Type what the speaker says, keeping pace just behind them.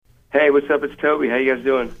Hey, what's up? It's Toby. How you guys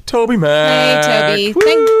doing? Toby Mac. Hey,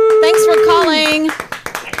 Toby. Thanks for calling.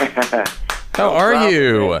 How are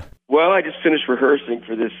you? Well, I just finished rehearsing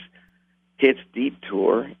for this Hits Deep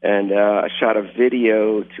tour, and I shot a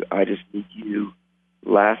video to I Just Need You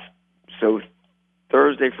so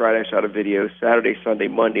Thursday, Friday, I shot a video. Saturday, Sunday,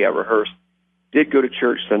 Monday, I rehearsed. Did go to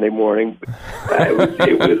church Sunday morning.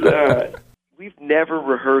 We've never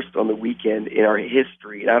rehearsed on the weekend in our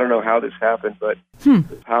history. And I don't know how this happened, but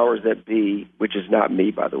the powers that be, which is not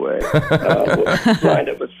me, by the way, lined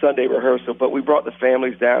up a Sunday rehearsal. But we brought the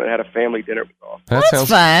families down and had a family dinner. That's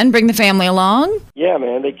fun. Bring the family along. Yeah,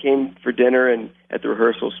 man. They came for dinner and at the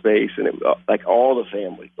rehearsal space, and it was like all the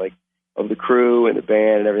families, like of the crew and the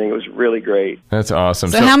band and everything. It was really great. That's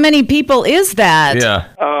awesome. So how many people is that? Yeah.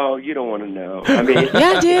 Oh, you don't want to know. I mean,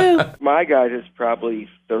 yeah, I do. My guys is probably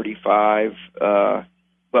 35,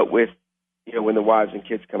 but with, when the wives and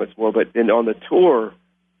kids come, it's more. But then on the tour,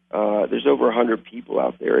 there's over 100 people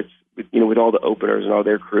out there. It's, with all the openers and all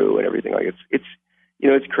their crew and everything. Like it's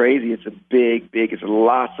crazy. It's a it's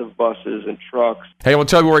lots of buses and trucks. Hey, well,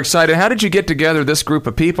 Toby, we're excited. How did you get together this group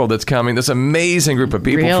of people that's coming, this amazing group of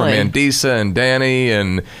people from Andisa and Danny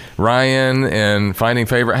and Ryan and Finding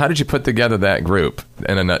Favorite? How did you put together that group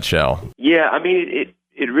in a nutshell? Yeah, I mean,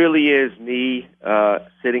 it really is me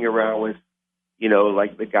sitting around with,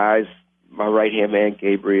 like the guys, my right-hand man,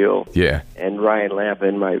 Gabriel, and Ryan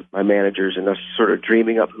Lampin, my managers, and us sort of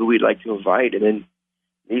dreaming up who we'd like to invite, and then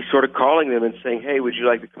he's sort of calling them and saying, hey, would you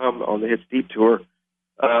like to come on the Hits Deep tour?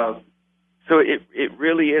 So it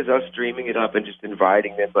really is us dreaming it up and just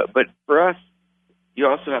inviting them. But for us, you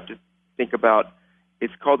also have to think about,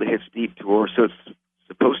 it's called the Hits Deep tour, so it's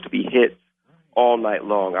supposed to be hits all night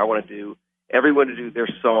long. I want everyone to do their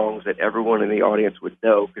songs that everyone in the audience would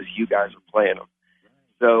know because you guys are playing them.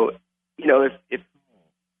 So, if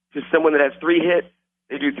to someone that has 3 hits,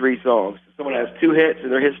 they do 3 songs. If someone has 2 hits in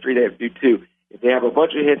their history, they have to do 2. If they have a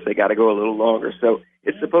bunch of hits, they got to go a little longer. So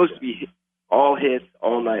it's supposed to be all hits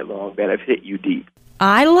all night long that have hit you deep.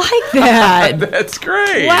 I like that. That's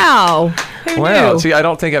great. Wow. Who knew? See, I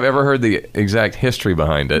don't think I've ever heard the exact history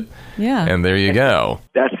behind it. Yeah. And there you go.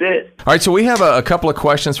 That's it. All right, so we have a couple of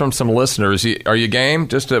questions from some listeners. Are you game?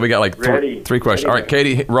 We got like 3 questions. All right,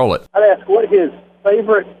 Katie, roll it. I'd ask what his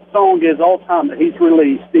favorite song is all time that he's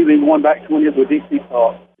released, even going back to when he was with DC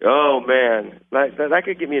Talk. Oh, man. That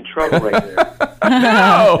could get me in trouble right there.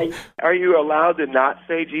 No. Are you allowed to not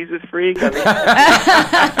say Jesus Freak? I mean,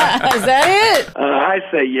 is that it? I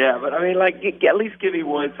say yeah, but I mean, at least give me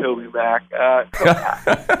one Toby Mac.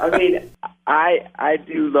 I mean, I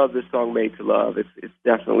do love the song Made to Love. It's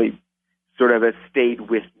definitely sort of has stayed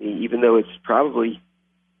with me, even though it's probably,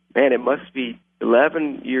 man, it must be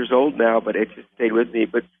 11 years old now, but it just stayed with me.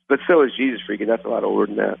 But so is Jesus Freak, and that's a lot older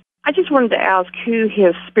than that. I just wanted to ask who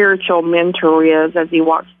his spiritual mentor is as he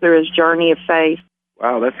walks through his journey of faith.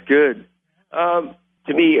 Wow, that's good. To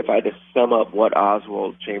me, if I had to sum up what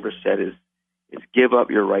Oswald Chambers said is give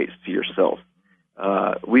up your rights to yourself.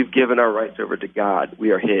 We've given our rights over to God.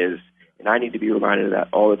 We are His. And I need to be reminded of that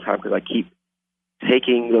all the time because I keep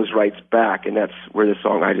taking those rights back, and that's where the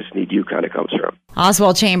song I Just Need You kind of comes from.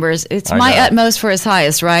 Oswald Chambers, it's my utmost for his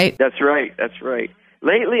highest, right? That's right.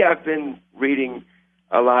 Lately, I've been reading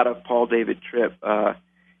a lot of Paul David Tripp.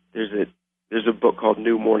 There's a book called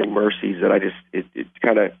New Morning Mercies that it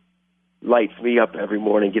kind of lights me up every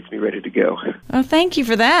morning, gets me ready to go. Oh, thank you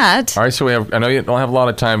for that. All right, so I know you don't have a lot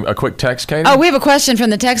of time. A quick text, Katie? Oh, we have a question from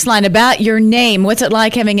the text line about your name. What's it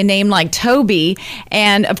like having a name like Toby?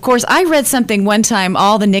 And, of course, I read something one time,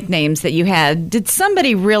 all the nicknames that you had. Did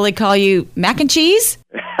somebody really call you Mac and Cheese?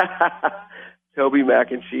 Toby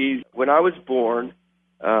Mac and Cheese. When I was born,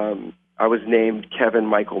 I was named Kevin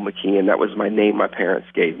Michael McKeon. That was my name my parents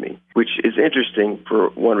gave me, which is interesting for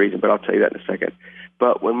one reason, but I'll tell you that in a second.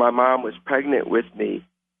 But when my mom was pregnant with me,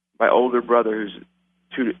 my older brother,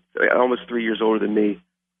 who's almost 3 years older than me,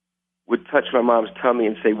 would touch my mom's tummy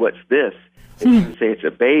and say, "What's this?" And she would say, "It's a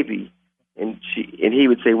baby." And he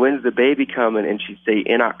would say, "When's the baby coming?" And she'd say,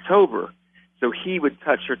 "In October." So he would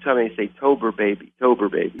touch her tummy and say, "Tober baby, Tober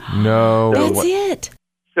baby." No. That's it.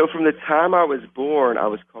 So from the time I was born, I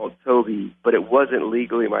was called Toby, but it wasn't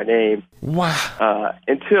legally my name. Wow.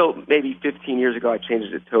 Until maybe 15 years ago, I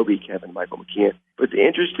changed it to Toby Kevin Michael McKeon. But the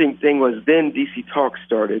interesting thing was then DC Talk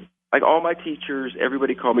started. Like all my teachers,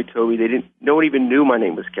 everybody called me Toby. No one even knew my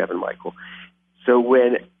name was Kevin Michael. So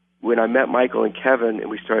when I met Michael and Kevin and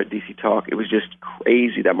we started DC Talk, it was just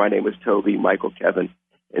crazy that my name was Toby, Michael, Kevin.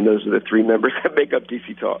 And those are the 3 members that make up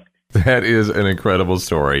DC Talk. That is an incredible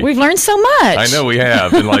story. We've learned so much. I know we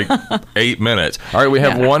have in like 8 minutes. All right, we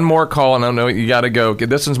have one more call, and I know you got to go.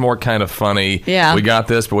 This one's more kind of funny. Yeah. We got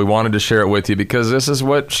this, but we wanted to share it with you because this is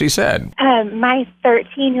what she said. My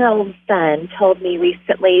 13-year-old son told me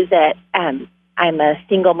recently that I'm a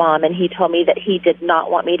single mom, and he told me that he did not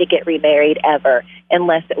want me to get remarried ever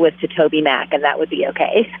unless it was to Toby Mac, and that would be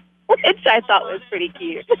okay, which I thought was pretty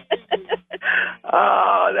cute.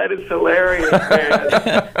 Oh, that is hilarious,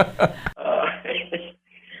 man.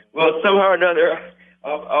 Well, somehow or another,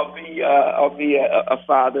 I'll be a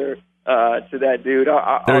father to that dude.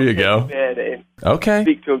 There you go. Okay.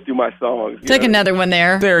 Speak to him through my songs. Take another one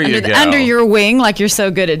there. There you go. Under your wing, like you're so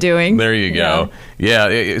good at doing. There you go.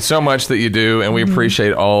 Yeah, so much that you do, and we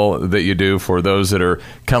appreciate all that you do for those that are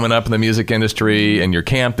coming up in the music industry and your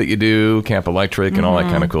camp that you do, Camp Electric, and all that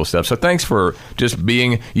kind of cool stuff. So thanks for just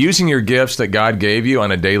using your gifts that God gave you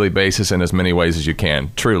on a daily basis in as many ways as you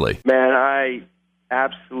can. Truly. Man, I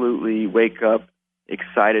absolutely wake up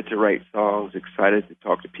excited to write songs, excited to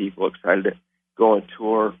talk to people, excited to go on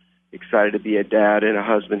tour, excited to be a dad and a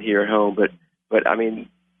husband here at home. But I mean,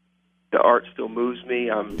 the art still moves me.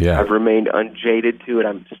 I've remained unjaded to it.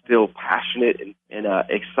 I'm still passionate and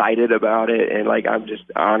excited about it. And I'm just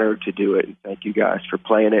honored to do it. And thank you guys for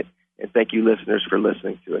playing it. And thank you, listeners, for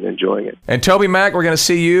listening to it and enjoying it. And Toby Mac, we're going to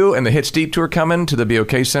see you and the Hits Deep Tour coming to the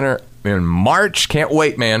BOK Center in March. Can't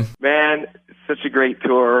wait, man. Man, it's such a great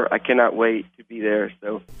tour. I cannot wait to be there.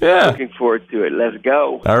 So looking forward to it. Let's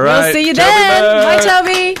go. All right. We'll see you then. Bye,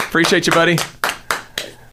 Toby. Appreciate you, buddy.